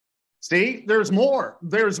See, there's more.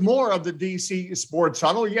 There's more of the DC Sports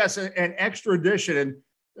Huddle. Yes, an extra edition.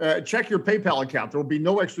 And check your PayPal account. There will be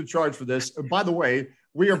no extra charge for this. By the way,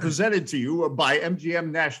 we are presented to you by MGM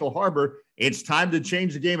National Harbor. It's time to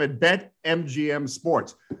change the game at BetMGM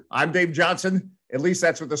Sports. I'm Dave Johnson. At least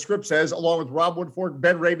that's what the script says, along with Rob Woodfork,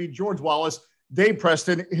 Ben Raby, George Wallace, Dave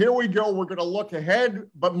Preston. Here we go. We're going to look ahead,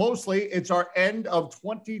 but mostly it's our end of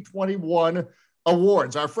 2021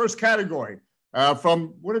 awards. Our first category.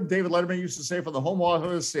 From what did David Letterman used to say from the home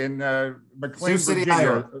office in McLean,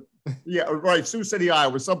 Virginia? Yeah, right. Sioux City,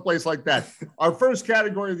 Iowa, someplace like that. Our first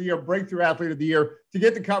category of the year, Breakthrough Athlete of the Year. To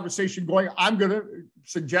get the conversation going, I'm going to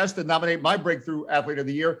suggest and nominate my Breakthrough Athlete of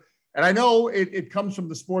the Year. And I know it comes from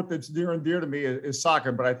the sport that's near and dear to me is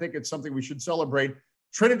soccer, but I think it's something we should celebrate.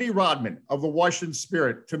 Trinity Rodman of the Washington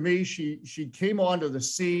Spirit. To me, she came onto the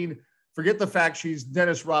scene. Forget the fact she's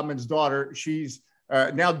Dennis Rodman's daughter. She's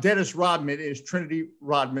now Dennis Rodman is Trinity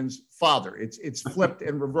Rodman's father. It's flipped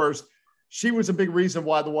and reversed. She was a big reason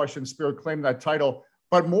why the Washington Spirit claimed that title.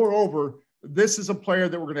 But moreover, this is a player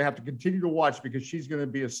that we're going to have to continue to watch because she's going to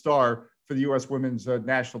be a star for the U.S. women's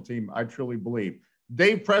national team, I truly believe.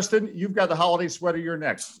 Dave Preston, you've got the holiday sweater. You're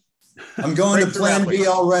next. I'm going to Plan B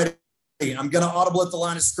already. I'm going to audible at the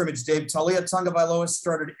line of scrimmage, Dave. Talia Tagovailoa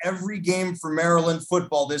started every game for Maryland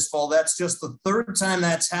football this fall. That's just the third time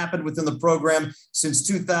that's happened within the program since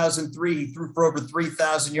 2003. He threw for over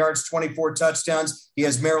 3,000 yards, 24 touchdowns. He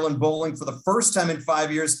has Maryland bowling for the first time in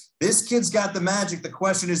 5 years. This kid's got the magic. The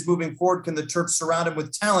question is, moving forward, can the Terps surround him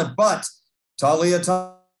with talent? But Talia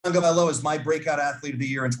Tagovailoa is my breakout athlete of the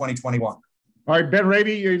year in 2021. All right, Ben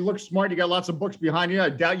Raby, you look smart. You got lots of books behind you.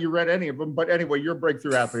 I doubt you read any of them. But anyway, you're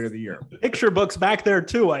Breakthrough Athlete of the Year. Picture books back there,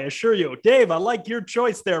 too, I assure you. Dave, I like your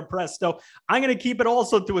choice there, Presto. I'm going to keep it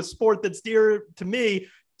also to a sport that's dear to me,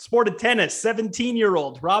 sport of tennis.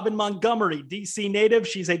 17-year-old Robin Montgomery, D.C. native.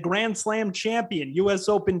 She's a Grand Slam champion, U.S.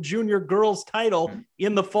 Open junior girls title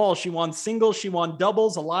in the fall. She won singles. She won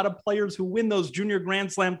doubles. A lot of players who win those junior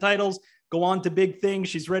Grand Slam titles go on to big things.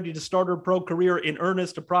 She's ready to start her pro career in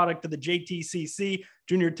earnest, a product of the JTCC,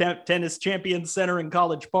 Junior Tennis Champions Center in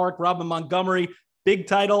College Park. Robin Montgomery, big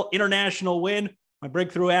title, international win, my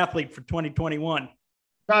breakthrough athlete for 2021.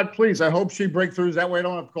 God, please, I hope she breakthroughs. That way I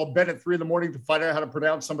don't have to call Ben at 3 a.m. to find out how to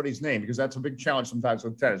pronounce somebody's name, because that's a big challenge sometimes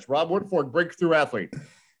with tennis. Rob Woodfork, breakthrough athlete.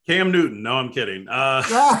 Cam Newton. No, I'm kidding.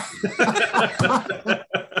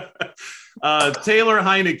 Taylor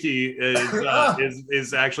Heineke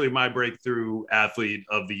is actually my breakthrough athlete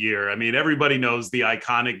of the year. I mean, everybody knows the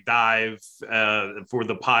iconic dive for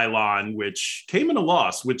the pylon, which came in a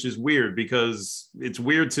loss, which is weird because it's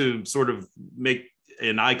weird to sort of make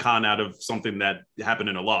an icon out of something that happened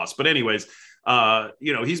in a loss. But anyways,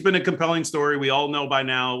 he's been a compelling story. We all know by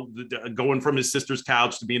now, going from his sister's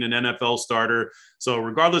couch to being an NFL starter. So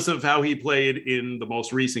regardless of how he played in the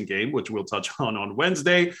most recent game, which we'll touch on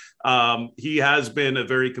Wednesday, he has been a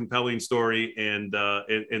very compelling story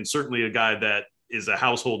and certainly a guy that is a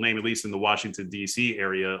household name, at least in the Washington, D.C.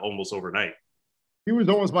 area, almost overnight. He was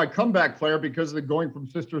almost my comeback player because of the going from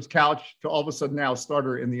sister's couch to all of a sudden now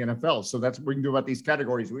starter in the NFL. So that's what we can do about these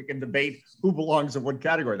categories. We can debate who belongs in what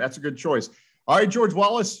category. That's a good choice. All right, George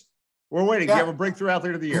Wallace, we're waiting. Yeah. Do you have a breakthrough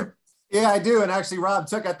athlete of the year? Yeah, I do. And actually, Rob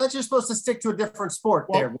took. I thought you were supposed to stick to a different sport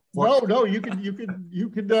there. No, you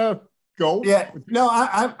could go. Yeah, no,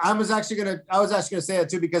 I was actually gonna say that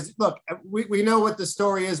too, because look, we know what the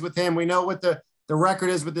story is with him. We know what the record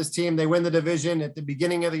is with this team. They win the division at the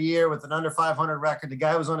beginning of the year with an under 500 record. The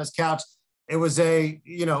guy was on his couch. It was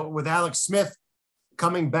with Alex Smith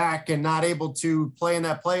coming back and not able to play in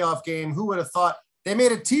that playoff game. Who would have thought? They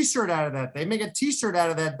made a T-shirt out of that. They make a T-shirt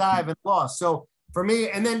out of that dive and loss. So for me,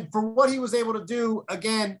 and then for what he was able to do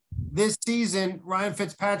again this season, Ryan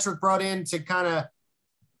Fitzpatrick brought in to kind of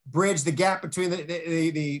bridge the gap between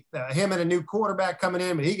him and a new quarterback coming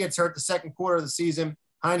in. But he gets hurt the second quarter of the season.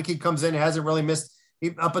 Heineke comes in, hasn't really missed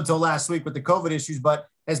up until last week with the COVID issues, but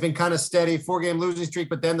has been kind of steady. 4-game losing streak,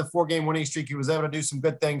 but then the 4-game winning streak, he was able to do some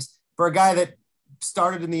good things for a guy that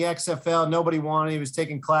started in the XFL. Nobody wanted. He was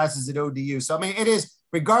taking classes at ODU. So, I mean, it is,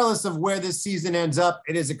 regardless of where this season ends up,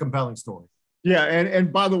 it is a compelling story. Yeah,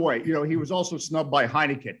 and by the way, he was also snubbed by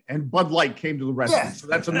Heineken, and Bud Light came to the rescue. Yeah. So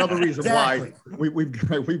that's another reason why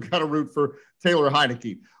we've got to root for Taylor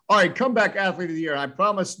Heineke. All right, comeback athlete of the year. I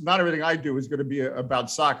promise not everything I do is going to be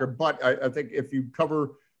about soccer, but I think if you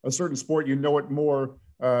cover a certain sport, you know it more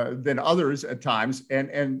than others at times,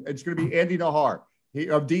 and it's going to be Andy Nahar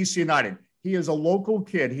of DC United. He is a local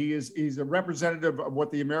kid. He's a representative of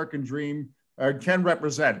what the American dream can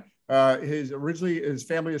represent. His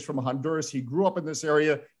family is from Honduras. He grew up in this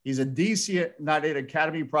area. He's a DC United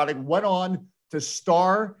Academy product, went on to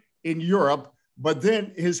star in Europe, but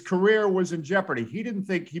then his career was in jeopardy. He didn't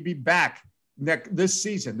think he'd be back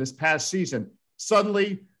this past season.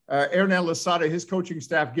 Suddenly, Hernan Losada, his coaching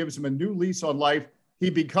staff, gives him a new lease on life. He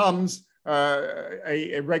becomes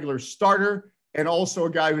a regular starter and also a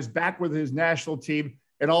guy who's back with his national team,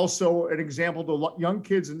 and also an example to young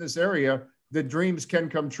kids in this area that dreams can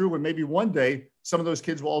come true. And maybe one day, some of those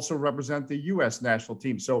kids will also represent the U.S. national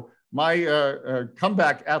team. So my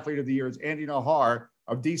comeback athlete of the year is Andy Nahar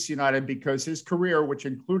of DC United, because his career, which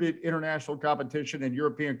included international competition and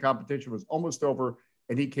European competition, was almost over,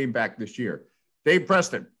 and he came back this year. Dave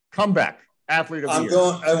Preston, comeback athlete of the year.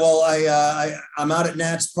 I'm out at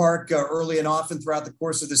Nats Park early and often throughout the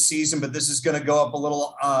course of the season, but this is going to go up a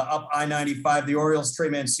little up I-95. The Orioles, Trey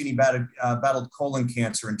Mancini battled colon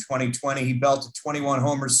cancer in 2020. He belted 21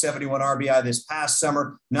 homers, 71 RBI this past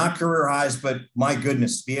summer. Not career highs, but my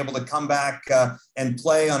goodness, be able to come back and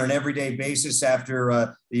play on an everyday basis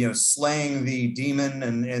after slaying the demon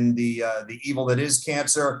and the evil that is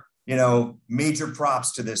cancer. Major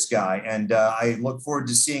props to this guy. And I look forward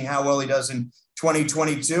to seeing how well he does in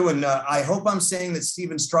 2022. And I hope I'm saying that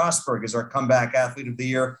Steven Strasburg is our comeback athlete of the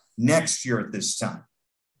year next year at this time.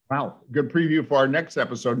 Wow. Good preview for our next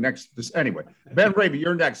episode. Anyway, Ben Raby,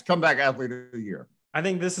 you're next. Comeback athlete of the year. I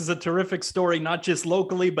think this is a terrific story, not just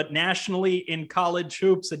locally, but nationally in college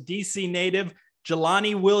hoops. A DC native,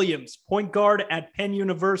 Jelani Williams, point guard at Penn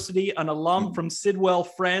University, an alum from Sidwell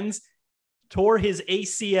Friends, tore his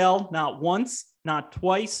ACL not once, not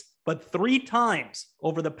twice, but 3 times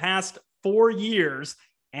over the past 4 years.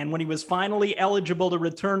 And when he was finally eligible to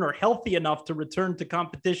return, or healthy enough to return to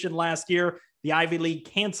competition last year, the Ivy League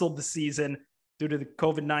canceled the season due to the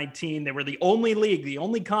COVID-19. They were the only league, the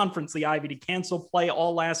only conference, the Ivy, to cancel play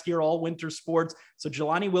all last year, all winter sports. So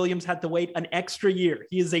Jelani Williams had to wait an extra year.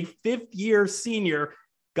 He is a 5th-year senior.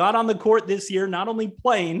 Got on the court this year, not only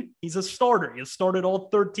playing, he's a starter. He has started all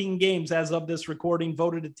 13 games as of this recording,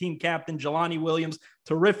 voted a team captain. Jelani Williams,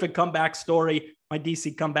 terrific comeback story. My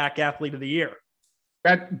DC comeback athlete of the year.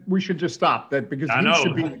 That we should just stop that, because he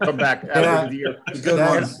should be the comeback athlete of the year. Good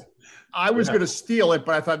one. I was going to steal it,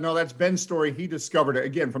 but I thought, no, that's Ben's story. He discovered it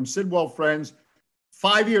again from Sidwell Friends.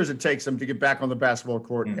 5 years it takes him to get back on the basketball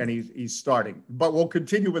court, and he's starting. But we'll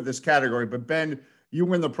continue with this category. But Ben, you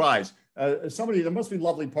win the prize. There must be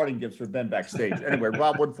lovely parting gifts for Ben backstage. Anyway,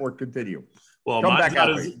 Rob Woodford, continue. Well,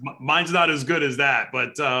 mine's not as good as that,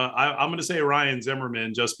 but I'm going to say Ryan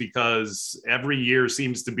Zimmerman, just because every year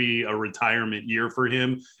seems to be a retirement year for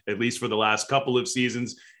him, at least for the last couple of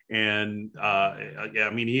seasons. And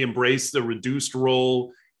he embraced the reduced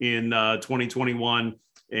role in 2021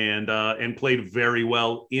 and played very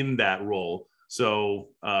well in that role. So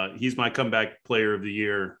he's my comeback player of the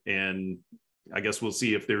year. And I guess we'll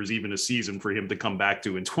see if there's even a season for him to come back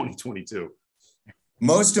to in 2022.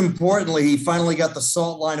 Most importantly, he finally got the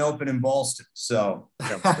salt line open in Boston. So, all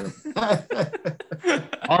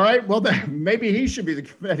right. Well, then maybe he should be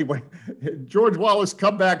anyway. George Wallace,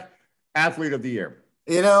 comeback athlete of the year.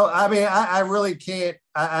 I really can't.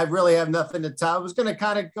 I really have nothing to tell. I was going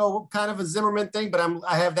to go a Zimmerman thing, but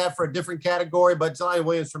I have that for a different category. But Jelani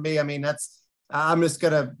Williams for me, I'm just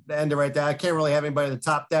going to end it right there. I can't really have anybody to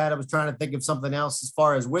top that. I was trying to think of something else as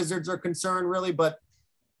far as Wizards are concerned, really. But,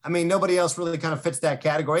 nobody else really kind of fits that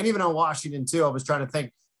category. And even on Washington, too, I was trying to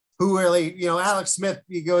think who really, Alex Smith,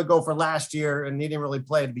 you go for last year, and he didn't really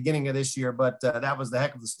play at the beginning of this year. But that was the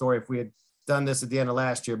heck of the story if we had done this at the end of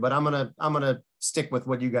last year. But I'm gonna stick with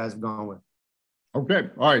what you guys have gone with. Okay.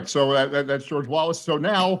 All right. So that's George Wallace. So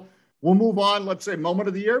now we'll move on. Let's say moment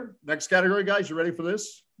of the year. Next category, guys. You ready for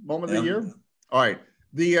this? Moment of the year? All right.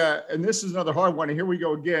 And this is another hard one. And here we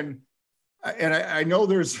go again. And I know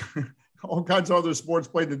there's all kinds of other sports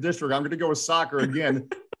played in the district. I'm going to go with soccer again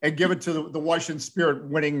and give it to the Washington Spirit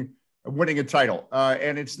winning a title.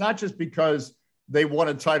 And it's not just because they won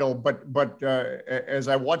a title, but as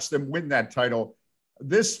I watched them win that title,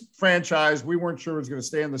 this franchise, we weren't sure it was going to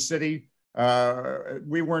stay in the city.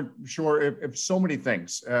 We weren't sure if so many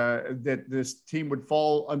things that this team would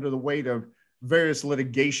fall under the weight of various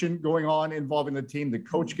litigation going on involving the team. The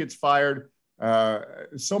coach gets fired,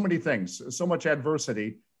 so many things, so much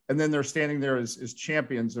adversity. And then they're standing there as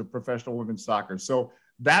champions of professional women's soccer. So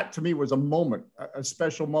that to me was a moment, a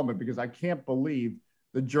special moment, because I can't believe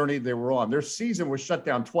the journey they were on. Their season was shut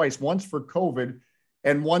down twice, once for COVID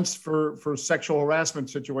and once for sexual harassment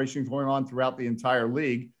situations going on throughout the entire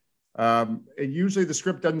league. Usually the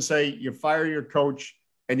script doesn't say you fire your coach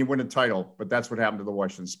and you win a title, but that's what happened to the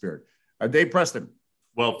Washington Spirit. Dave Preston.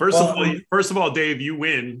 Well, first of all, Dave, you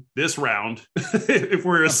win this round if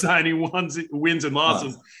we're assigning wins and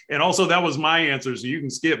losses. And also, that was my answer, so you can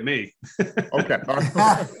skip me. Okay.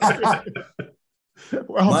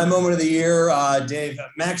 Well, my moment of the year, Dave,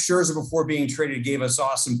 Max Scherzer, before being traded, gave us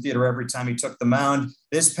awesome theater every time he took the mound.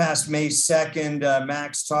 This past May 2nd,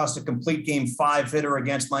 Max tossed a complete Game 5 hitter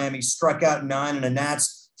against Miami, struck out 9 in a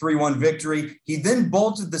Nats 3-1 victory. He then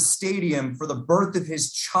bolted the stadium for the birth of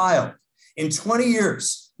his child. In 20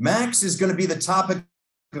 years, Max is going to be the topic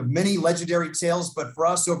of many legendary tales, but for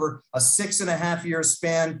us, over a 6.5-year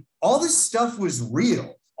span, all this stuff was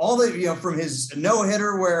real. All the, from his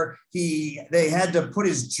no-hitter where they had to put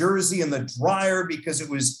his jersey in the dryer because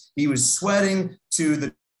he was sweating, to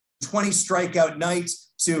the 20 strikeout night,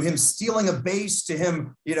 to him stealing a base, to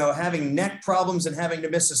him, having neck problems and having to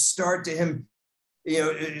miss a start, to him,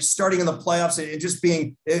 starting in the playoffs and just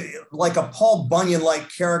being like a Paul Bunyan-like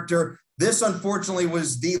character. This, unfortunately,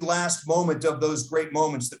 was the last moment of those great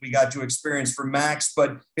moments that we got to experience for Max,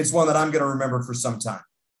 but it's one that I'm going to remember for some time.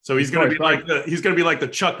 So he's going to be like the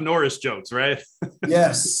Chuck Norris jokes, right?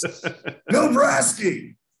 Yes. No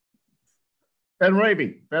Brasky. Ben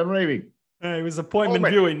Raby. It was appointment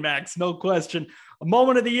viewing, Max, no question. A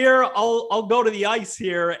moment of the year, I'll go to the ice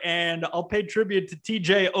here, and I'll pay tribute to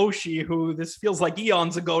TJ Oshie, who this feels like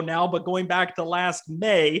eons ago now, but going back to last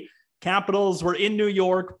May, Capitals were in New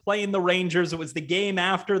York playing the Rangers. It was the game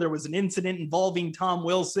after there was an incident involving Tom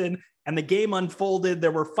Wilson, and the game unfolded. There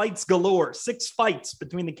were fights galore, 6 fights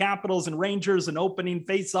between the Capitals and Rangers. An opening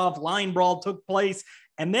face-off line brawl took place.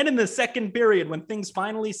 And then in the second period, when things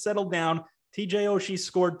finally settled down, TJ Oshie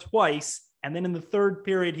scored twice. And then in the third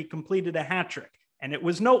period, he completed a hat trick. And it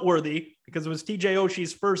was noteworthy because it was TJ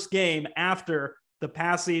Oshie's first game after the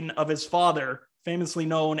passing of his father, famously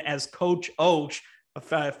known as Coach Osh,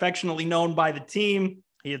 affectionately known by the team.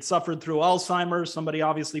 He had suffered through Alzheimer's, somebody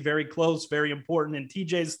obviously very close, very important in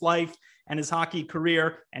TJ's life and his hockey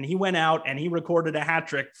career. And he went out and he recorded a hat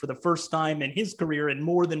trick for the first time in his career in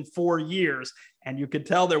more than 4 years. And you could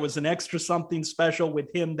tell there was an extra something special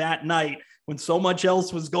with him that night when so much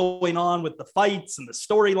else was going on with the fights and the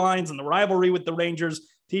storylines and the rivalry with the Rangers.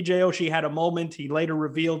 TJ Oshie had a moment. He later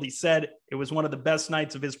revealed, he said it was one of the best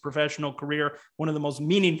nights of his professional career, one of the most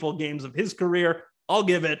meaningful games of his career. I'll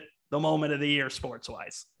give it the moment of the year,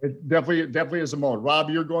 sports-wise. It definitely is a moment. Rob,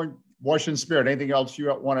 you're going Washington Spirit. Anything else you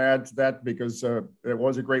want to add to that? Because it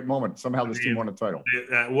was a great moment. Somehow this team won a title.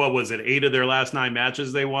 What was it? 8 of their last 9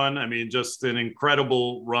 matches they won. I mean, just an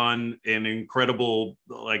incredible run, an incredible,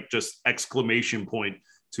 just exclamation point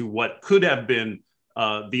to what could have been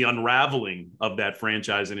the unraveling of that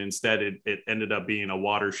franchise. And instead, it ended up being a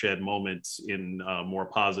watershed moment in a more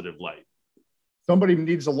positive light. Somebody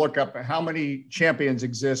needs to look up how many champions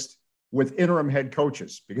exist with interim head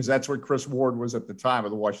coaches, because that's what Chris Ward was at the time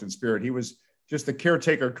of the Washington Spirit. He was just the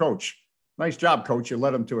caretaker coach. Nice job, coach. You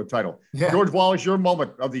led him to a title. Yeah. George Wallace, your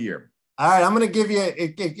moment of the year. All right, I'm going to give you,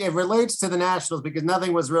 it relates to the Nationals because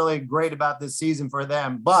nothing was really great about this season for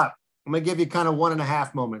them, but I'm going to give you kind of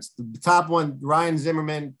 1.5 moments. The top one, Ryan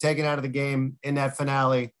Zimmerman taken out of the game in that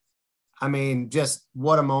finale. I mean, just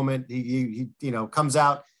what a moment. He comes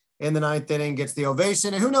out in the 9th inning, gets the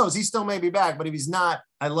ovation, and who knows, he still may be back, but if he's not,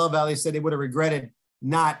 I love how they said they would have regretted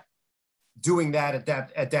not doing that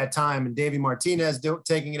at that time. And Davey Martinez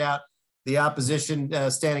taking it out, the opposition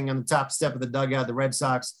standing on the top step of the dugout, the Red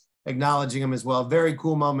Sox acknowledging him as well. Very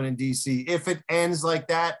cool moment in DC. If it ends like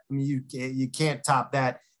that, I mean, you can't top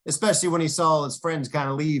that, especially when he saw his friends kind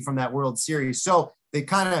of leave from that World Series. So they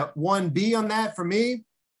kind of 1B on that for me.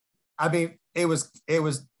 I mean, it was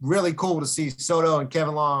really cool to see Soto and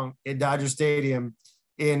Kevin Long in Dodger Stadium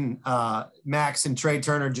in Max and Trey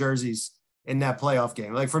Turner jerseys in that playoff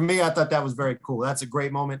game. Like, for me, I thought that was very cool. That's a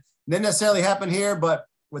great moment. Didn't necessarily happen here, but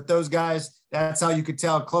with those guys, that's how you could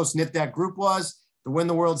tell how close-knit that group was. To win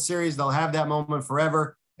the World Series, they'll have that moment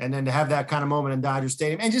forever. And then to have that kind of moment in Dodger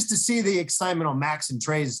Stadium, and just to see the excitement on Max and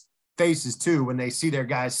Trey's faces too when they see their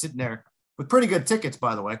guys sitting there with pretty good tickets,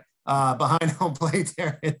 by the way, behind home plate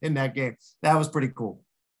there in that game. That was pretty cool.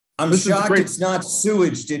 I'm shocked it's not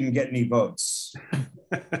sewage didn't get any votes.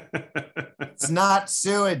 It's not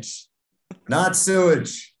sewage. Not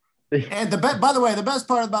sewage. And by the way, the best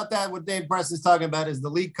part about that, what Dave Preston's talking about, is the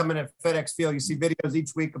leak coming at FedEx Field. You see videos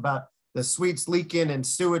each week about the suites leaking and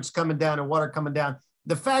sewage coming down and water coming down.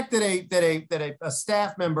 The fact that a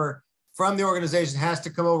staff member from the organization has to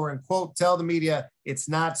come over and quote tell the media it's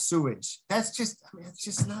not sewage. That's just, I mean, it's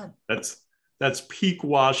just not. That's peak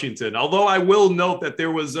Washington. Although I will note that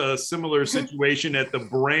there was a similar situation at the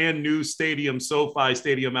brand new stadium, SoFi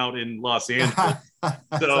Stadium out in Los Angeles.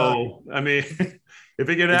 So, I mean, if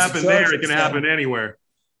it can happen there, it can happen anywhere.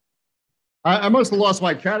 I must have lost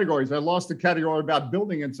my categories. I lost the category about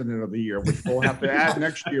building incident of the year, which we'll have to add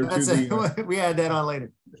next year to the. We add that on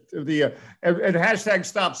later. And hashtag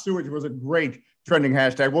Stop Sewage was a great trending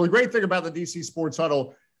hashtag. Well, the great thing about the DC Sports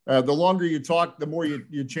Huddle, the longer you talk, the more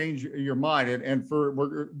you change your mind. And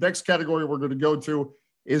for next category we're going to go to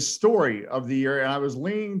is story of the year. And I was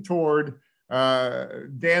leaning toward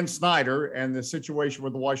Dan Snyder and the situation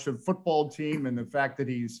with the Washington football team and the fact that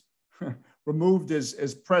he's removed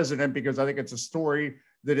as president, because I think it's a story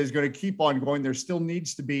that is going to keep on going. There still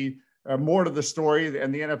needs to be more to the story,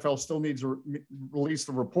 and the NFL still needs to release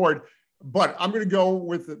the report. But I'm going to go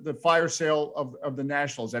with the fire sale of the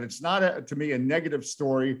Nationals. And it's not, to me, a negative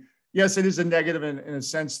story. Yes, it is a negative in a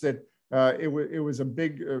sense that it was a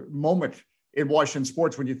big moment in Washington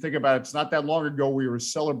sports. When you think about it, it's not that long ago we were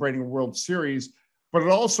celebrating a World Series, but it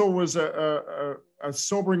also was a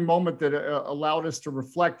sobering moment that allowed us to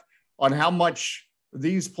reflect on how much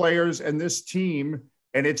these players and this team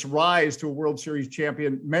and its rise to a World Series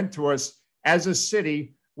champion meant to us as a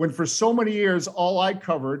city, when for so many years, all I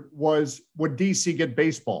covered was, would DC get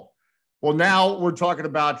baseball? Well, now we're talking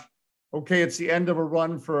about, okay, it's the end of a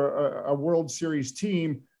run for a World Series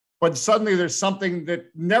team, but suddenly there's something that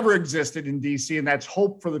never existed in DC, and that's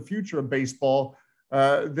hope for the future of baseball,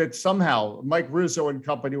 that somehow Mike Rizzo and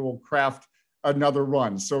company will craft another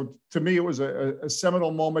run. So to me, it was a seminal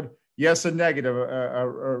moment. Yes, a negative,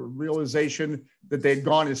 a realization that they'd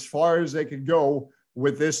gone as far as they could go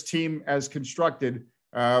with this team as constructed,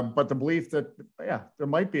 but the belief that, yeah, there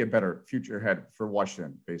might be a better future ahead for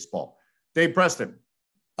Washington baseball. Dave Preston.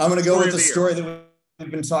 I'm going to go with the story that we've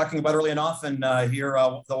been talking about early and often here,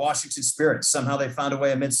 the Washington Spirit. Somehow they found a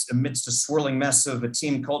way amidst a swirling mess of a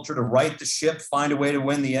team culture to right the ship, find a way to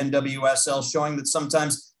win the NWSL, showing that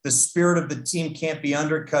sometimes the spirit of the team can't be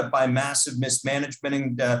undercut by massive mismanagement.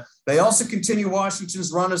 And they also continue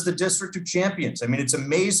Washington's run as the District of Champions. I mean, it's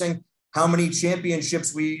amazing how many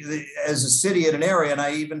championships we, as a city in an area, and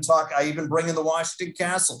I even bring in the Washington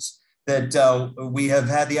Castles that we have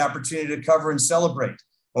had the opportunity to cover and celebrate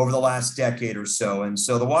over the last decade or so. And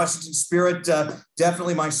so the Washington Spirit,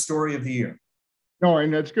 definitely my story of the year. No,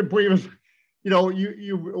 and that's a good point. You know,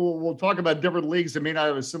 we'll talk about different leagues that may not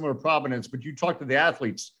have a similar provenance, but you talk to the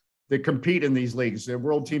athletes that compete in these leagues, the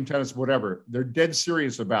World Team Tennis, whatever. They're dead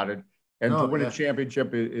serious about it. And to win a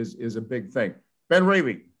championship is a big thing. Ben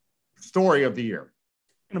Ravy, story of the year.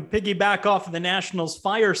 I'm going to piggyback off of the Nationals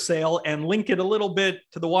fire sale and link it a little bit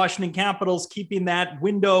to the Washington Capitals keeping that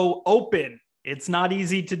window open. It's not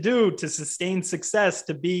easy to do, to sustain success,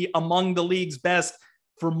 to be among the league's best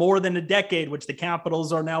for more than a decade, which the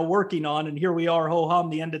Capitals are now working on. And here we are,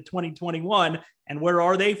 ho-hum, the end of 2021. And where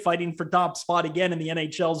are they? Fighting for top spot again in the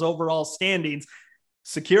NHL's overall standings.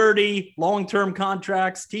 Security, long-term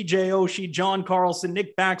contracts, TJ Oshie, John Carlson,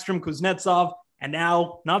 Nick Backstrom, Kuznetsov, and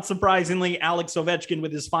now, not surprisingly, Alex Ovechkin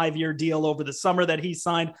with his 5-year deal over the summer that he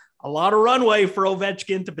signed. A lot of runway for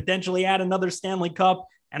Ovechkin to potentially add another Stanley Cup.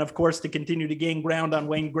 And of course, to continue to gain ground on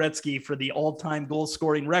Wayne Gretzky for the all-time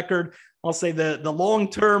goal-scoring record. I'll say the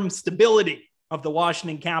long-term stability of the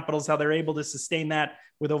Washington Capitals, how they're able to sustain that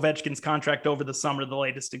with Ovechkin's contract over the summer, the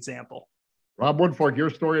latest example. Rob Woodfork, your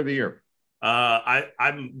story of the year.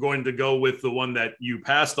 I'm going to go with the one that you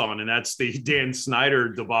passed on, and that's the Dan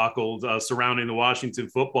Snyder debacle surrounding the Washington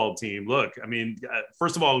football team. Look, I mean,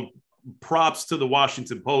 first of all, props to the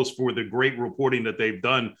Washington Post for the great reporting that they've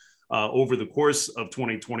done over the course of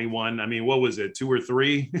 2021. I mean, what was it, 2 or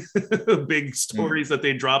 3 big stories that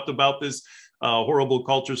they dropped about this horrible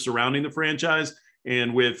culture surrounding the franchise?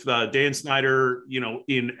 And with Dan Snyder, you know,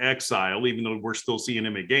 in exile, even though we're still seeing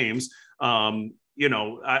him at games, you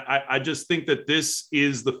know, I just think that this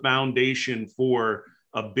is the foundation for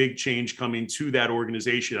a big change coming to that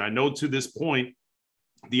organization. I know to this point,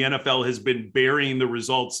 the NFL has been burying the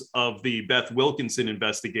results of the Beth Wilkinson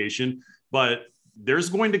investigation, but there's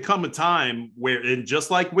going to come a time where, and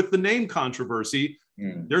just like with the name controversy,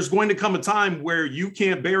 there's going to come a time where you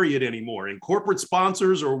can't bury it anymore. And corporate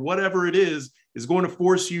sponsors or whatever it is going to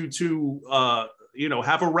force you to, you know,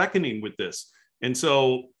 have a reckoning with this. And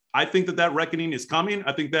so I think that reckoning is coming.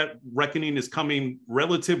 I think that reckoning is coming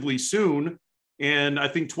relatively soon. And I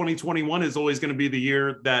think 2021 is always going to be the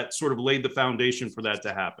year that sort of laid the foundation for that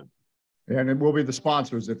to happen. And it will be the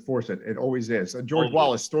sponsors that force it. It always is. George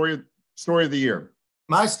Wallace, story of the year.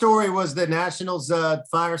 My story was the Nationals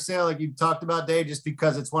fire sale, like you talked about, Dave, just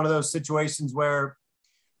because it's one of those situations where,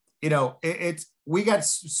 you know, we got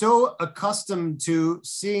so accustomed to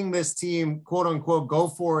seeing this team, quote unquote, go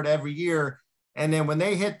for it every year. And then when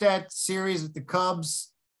they hit that series with the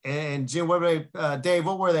Cubs and Jim, Dave,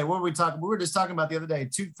 what were they? What were we talking? We were just talking about the other day,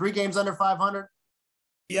 3 games under 500.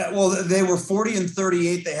 Yeah, well, they were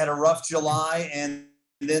 40-38. They had a rough July, and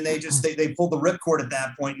then they pulled the ripcord at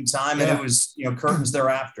that point in time, and it was curtains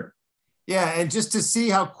thereafter. Yeah, and just to see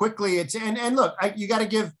how quickly it's and look, you got to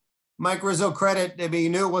give Mike Rizzo credit. I mean, he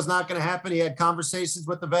knew it was not going to happen. He had conversations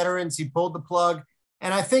with the veterans. He pulled the plug,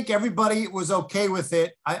 and I think everybody was okay with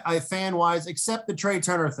it. I fan wise, except the Trey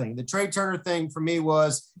Turner thing. The Trey Turner thing for me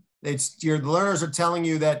was the learners are telling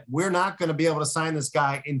you that we're not going to be able to sign this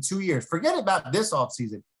guy in 2 years. Forget about this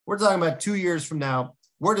offseason. We're talking about 2 years from now.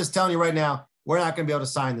 We're just telling you right now, we're not going to be able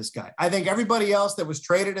to sign this guy. I think everybody else that was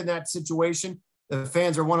traded in that situation, the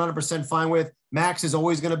fans are 100% fine with. Max is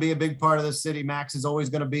always going to be a big part of the city. Max is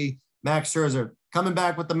always going to be Max Scherzer. Coming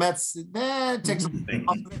back with the Mets, it takes a bit,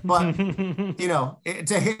 but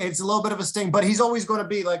it's a little bit of a sting. But he's always going to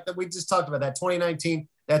be like that. We just talked about that 2019.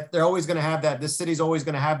 That they're always going to have that. This city's always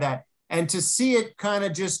going to have that. And to see it kind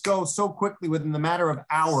of just go so quickly within the matter of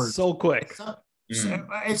hours, so quick.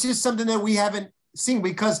 It's just something that we haven't seen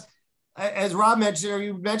because, as Rob mentioned, or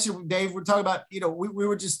you mentioned, Dave, we're talking about, we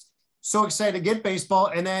were just so excited to get baseball,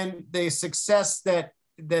 and then the success that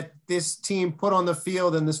this team put on the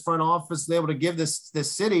field and this front office was able to give this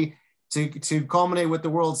city to culminate with the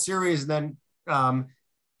World Series, and then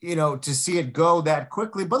to see it go that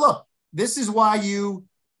quickly. But look, this is why you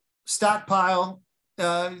stockpile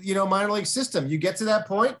minor league system. You get to that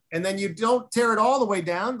point, and then you don't tear it all the way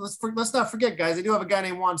down. Let's not forget, guys, they do have a guy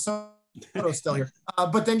named Juan Soto still here.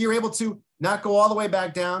 But then you're able to not go all the way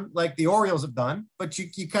back down like the Orioles have done, but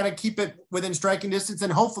you kind of keep it within striking distance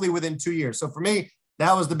and hopefully within 2 years. So for me,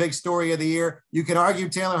 that was the big story of the year. You can argue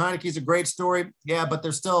Taylor Heineke's a great story. Yeah, but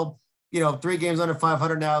they're still, 3 games under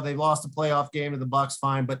 500 now. They lost a playoff game to the Bucks,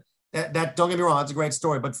 fine. But that don't get me wrong, that's a great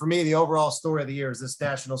story. But for me, the overall story of the year is this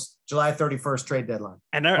Nationals July 31st trade deadline.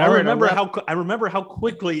 And I remember how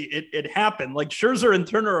quickly it happened. Like Scherzer and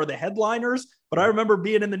Turner are the headliners, but I remember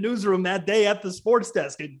being in the newsroom that day at the sports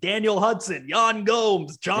desk. Daniel Hudson, Jan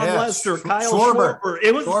Gomes, John Lester, Kyle Schwarber.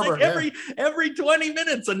 It was every 20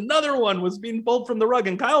 minutes, another one was being pulled from the rug.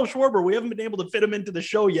 And Kyle Schwarber, we haven't been able to fit him into the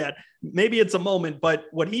show yet. Maybe it's a moment, but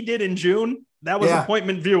what he did in June, that was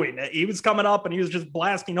appointment viewing. He was coming up and he was just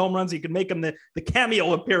blasting home runs. You could make him the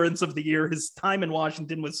cameo appearance of the year. His time in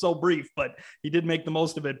Washington was so brief, but he did make the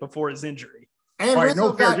most of it before his injury. And all right,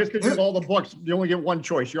 no fair. Just because you have all the books, you only get one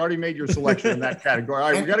choice. You already made your selection in that category.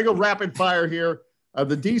 All right, we got to go rapid fire here.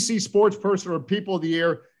 The DC Sports Person or People of the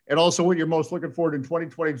Year, and also what you're most looking forward in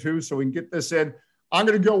 2022. So we can get this in. I'm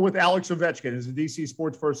going to go with Alex Ovechkin as the DC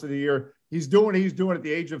Sports Person of the Year. He's doing at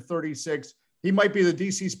the age of 36. He might be the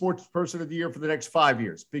DC Sports Person of the Year for the next 5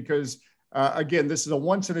 years because, again, this is a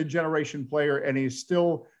once-in-a-generation player, and he's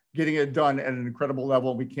still getting it done at an incredible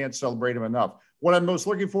level. We can't celebrate him enough. What I'm most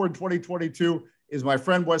looking for in 2022 is my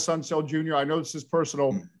friend Wes Unseld Jr. I know this is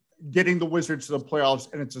personal, getting the Wizards to the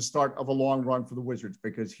playoffs, and it's a start of a long run for the Wizards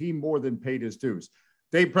because he more than paid his dues.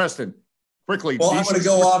 Dave Preston, quickly. Well, I'm going to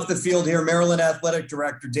go off the field here. Maryland Athletic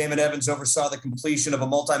Director Damon Evans oversaw the completion of a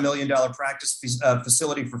multi-million-dollar practice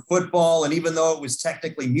facility for football. And even though it was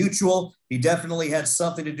technically mutual, he definitely had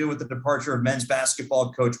something to do with the departure of men's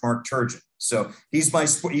basketball coach Mark Turgeon. So he's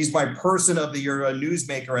my person of the year, a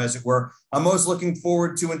newsmaker, as it were. I'm most looking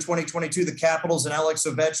forward to in 2022, the Capitals and Alex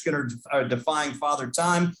Ovechkin are defying father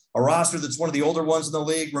time. A roster that's one of the older ones in the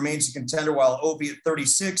league remains a contender, while Ovi at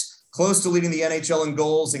 36, close to leading the NHL in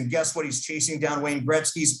goals. And guess what? He's chasing down Wayne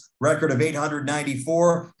Gretzky's record of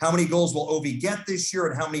 894. How many goals will Ovi get this year,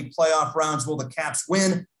 and how many playoff rounds will the Caps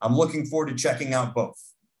win? I'm looking forward to checking out both.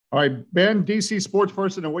 All right, Ben, DC Sports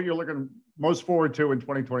Person, and what you're looking most forward to in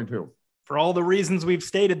 2022. For all the reasons we've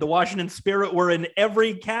stated, the Washington Spirit were in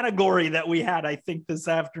every category that we had, I think, this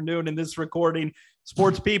afternoon in this recording.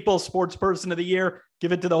 Sports people, sports person of the year,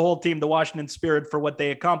 give it to the whole team, the Washington Spirit, for what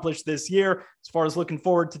they accomplished this year. As far as looking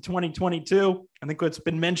forward to 2022, I think what's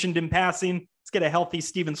been mentioned in passing, let's get a healthy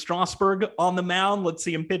Steven Strasburg on the mound. Let's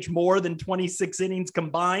see him pitch more than 26 innings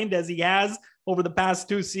combined as he has over the past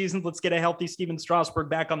 2 seasons. Let's get a healthy Steven Strasburg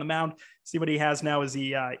back on the mound, see what he has now as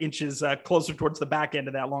he inches closer towards the back end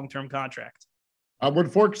of that long-term contract.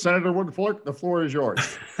 Woodfork, Senator Woodfork, the floor is yours.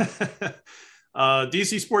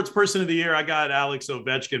 DC Sports Person of the Year, I got Alex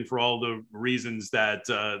Ovechkin for all the reasons that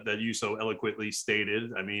you so eloquently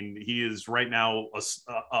stated. I mean, he is right now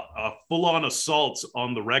a full-on assault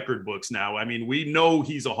on the record books now. I mean, we know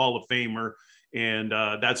he's a Hall of Famer, and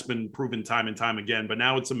that's been proven time and time again. But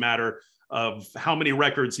now it's a matter of how many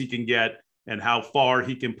records he can get and how far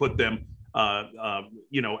he can put them,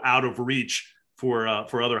 out of reach for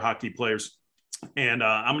other hockey players. And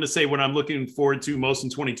I'm going to say what I'm looking forward to most in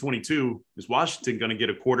 2022 is Washington going to get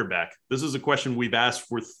a quarterback? This is a question we've asked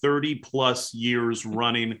for 30 plus years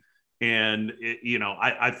running. And,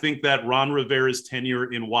 I think that Ron Rivera's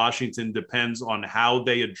tenure in Washington depends on how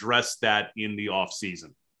they address that in the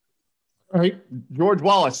offseason. All right, George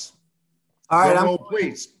Wallace. All right,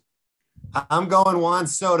 please. I'm going Juan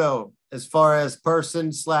Soto as far as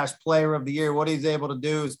person/player of the year, what he's able to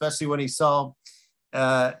do, especially when he saw,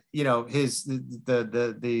 his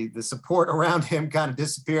the support around him kind of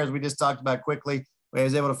disappear, as we just talked about quickly. Where he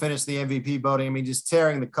was able to finish the MVP voting. I mean, just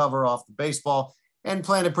tearing the cover off the baseball and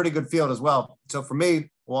playing a pretty good field as well. So for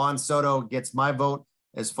me, Juan Soto gets my vote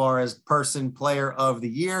as far as player of the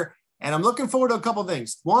year. And I'm looking forward to a couple of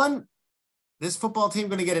things. One, this football team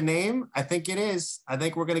going to get a name? I think it is. I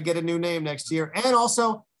think we're going to get a new name next year. And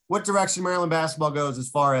also what direction Maryland basketball goes as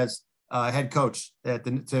far as head coach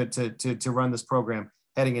to run this program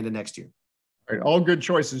heading into next year. All right, all good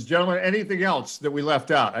choices. Gentlemen, anything else that we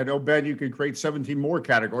left out? I know, Ben, you could create 17 more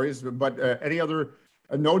categories, but any other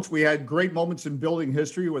notes? We had great moments in building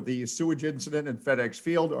history with the sewage incident at FedEx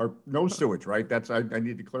Field, or no sewage, right? I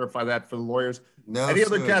need to clarify that for the lawyers. No Any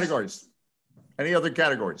sewage. Other categories? Any other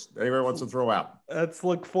categories anybody wants to throw out? Let's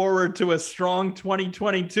look forward to a strong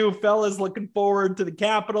 2022, fellas. Looking forward to the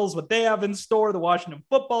Capitals, what they have in store, the Washington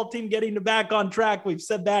football team getting back on track. We've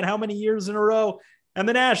said that how many years in a row? And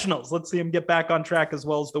the Nationals, let's see them get back on track, as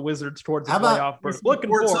well as the Wizards towards the playoff berth. Looking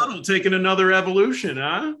Sports forward. Huddle taking another evolution,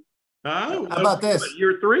 huh? How about this?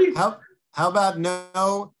 Year 3? How about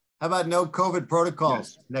no COVID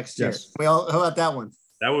protocols next year? Yes. How about that one?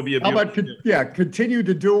 That would be a How beautiful. about continue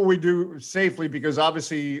to do what we do safely, because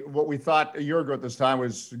obviously what we thought a year ago at this time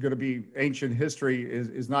was going to be ancient history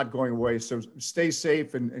is not going away. So stay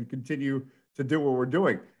safe and continue to do what we're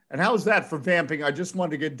doing. And how's that for vamping? I just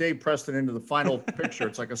wanted to get Dave Preston into the final picture.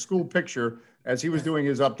 It's like a school picture as he was doing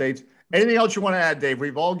his updates. Anything else you want to add, Dave?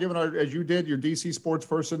 We've all given as you did, your DC sports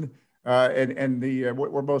person and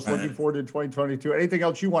what we're most looking forward to in 2022. Anything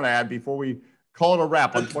else you want to add before we call it a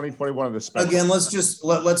wrap on 2021 of the special? Again,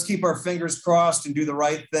 let's keep our fingers crossed and do the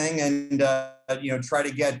right thing, and try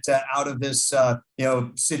to get out of this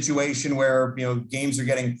situation where games are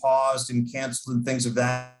getting paused and canceled and things of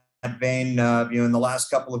that vein. In the last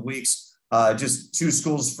couple of weeks, just two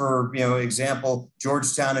schools for example,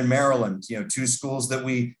 Georgetown and Maryland. Two schools that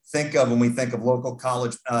we think of when we think of local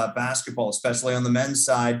college basketball, especially on the men's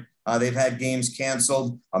side. They've had games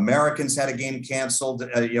canceled. Americans had a game canceled,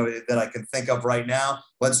 that I can think of right now.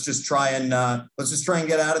 Let's just try and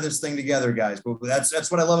get out of this thing together, guys. But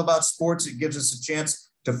that's what I love about sports. It gives us a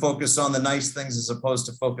chance to focus on the nice things as opposed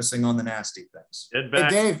to focusing on the nasty things.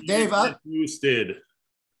 Hey, Dave,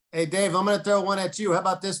 Hey, Dave, I'm going to throw one at you. How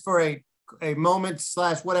about this for a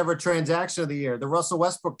moment/whatever transaction of the year? The Russell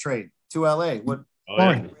Westbrook trade to LA. What?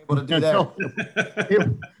 Yeah. Able to do that?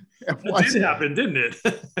 It did happen, didn't it?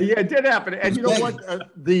 Yeah, it did happen. And you know what?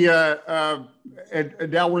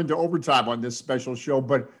 And now we're into overtime on this special show.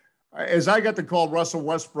 But as I got to call Russell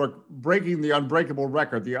Westbrook breaking the unbreakable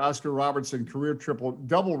record, the Oscar Robertson career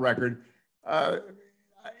triple-double record,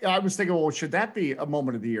 I was thinking, well, should that be a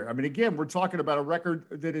moment of the year? I mean, again, we're talking about a record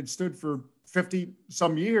that had stood for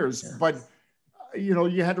 50-some years. Yeah. But,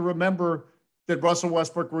 you had to remember that Russell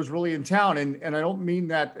Westbrook was really in town. And I don't mean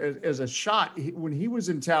that as a shot. When he was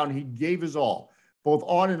in town, he gave his all, both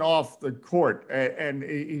on and off the court. And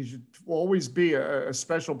he will always be a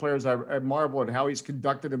special player, as I marvel at how he's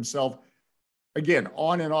conducted himself, again,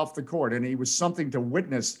 on and off the court. And he was something to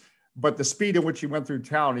witness. But the speed in which he went through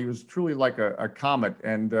town, he was truly like a comet.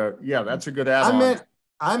 And, that's a good add-on.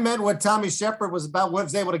 I meant what Tommy Shepard was about, what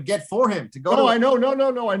was able to get for him to go. No, I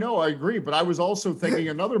know. I agree. But I was also thinking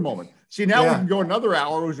another moment. See, now we can go another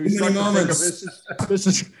hour as we start to think of this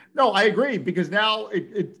is no, I agree, because now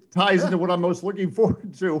it ties into what I'm most looking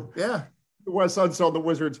forward to. Yeah. The West Sunset, the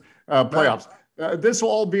Wizards playoffs. This will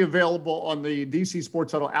all be available on the DC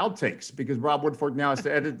Sports Huddle outtakes, because Rob Woodfork now has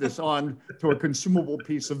to edit this on to a consumable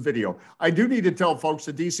piece of video. I do need to tell folks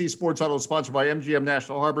the DC Sports Huddle is sponsored by MGM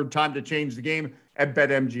National Harbor. Time to change the game at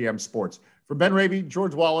BetMGM Sports. For Ben Raby,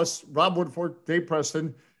 George Wallace, Rob Woodfork, Dave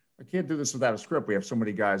Preston, I can't do this without a script. We have so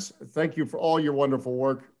many guys. Thank you for all your wonderful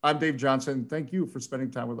work. I'm Dave Johnson. Thank you for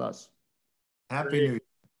spending time with us. Happy New Year.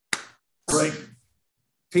 Great.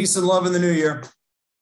 Peace and love in the new year.